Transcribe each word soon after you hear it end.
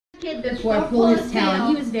kid before pulled his tail and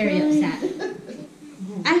he was very upset.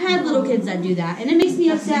 I had little kids that do that, and it makes me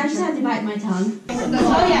upset. I just have to bite my tongue.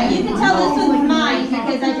 Oh yeah, you can tell this one's mine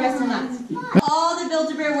because I dressed him up. All the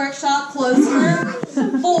Build-A-Bear Workshop clothes for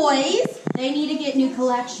boys. They need to get new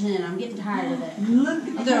collection, and I'm getting tired of it. I'm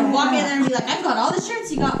gonna walk in there and be like, I've got all the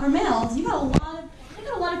shirts you got for males. You got a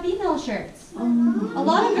lot of female shirts. A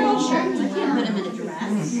lot of girl shirts. I can't put them in a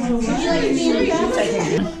dress. Would you like to be in a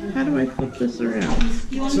dress? How do I flip this around?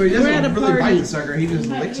 So he doesn't really bite the sucker, he just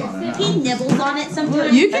licks on it. He nibbles on it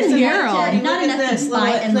sometimes. You can hear him. Not enough to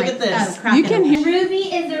bite and like crack You can hear.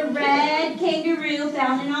 Ruby is a red kangaroo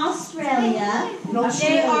found in Australia.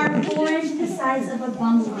 They are orange, the size of a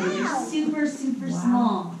bumblebee. They're super, super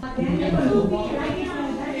small. It's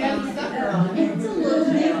a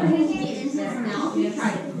little bit for him to get into his mouth. We've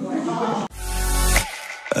tried it before.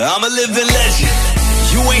 I'm a living legend.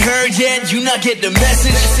 You ain't heard yet, you not get the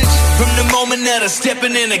message. From the moment that I'm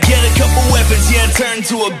stepping in, I get a couple weapons. Yeah, I turn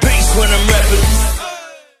to a beast when I'm repping.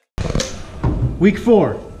 Week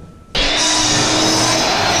 4.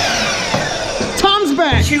 Tom's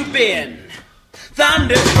back! Cupid,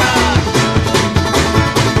 Thunderstruck,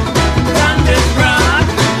 Thunderstruck,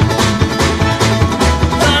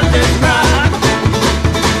 Thunderstruck,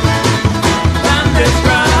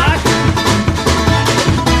 Thunderstruck.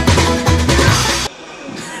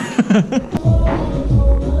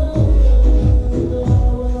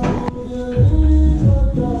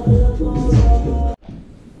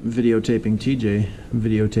 Videotaping TJ,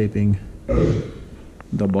 videotaping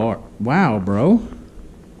the bar. Wow, bro.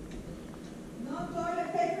 No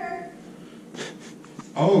toilet paper?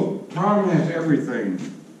 Oh, Tom has everything.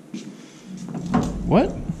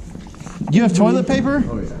 What? You have toilet paper?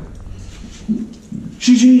 Oh, yeah.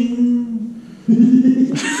 Shing!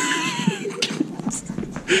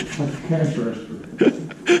 Cash register.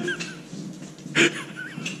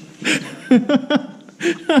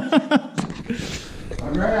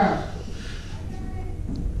 I'm right.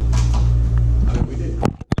 We did.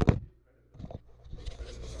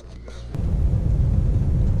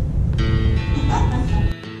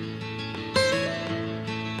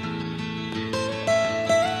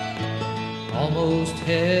 Almost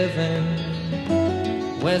heaven,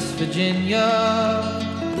 West Virginia,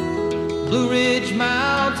 Blue Ridge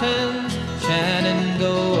Mountains,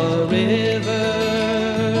 Shenandoah River.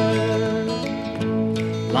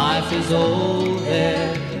 Life is old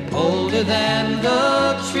there, older than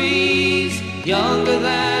the trees, younger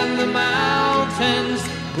than the mountains,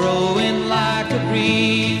 growing like a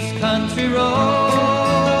breeze. Country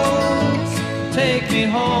roads, take me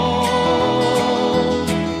home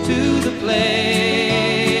to the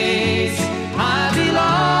place I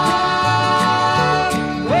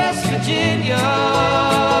belong, West Virginia.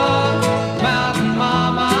 Mountain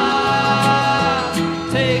mama,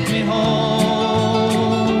 take me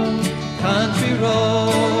home, country roads.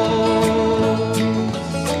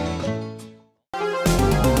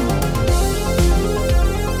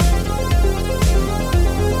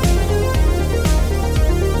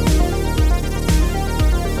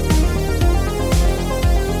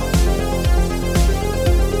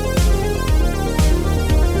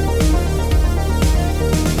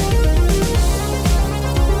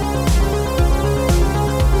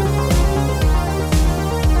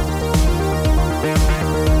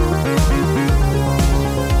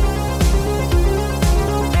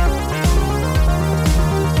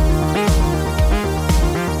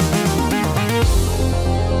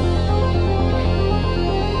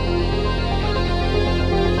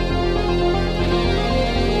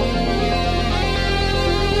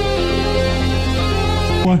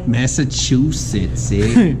 Massachusetts,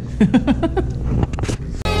 eh?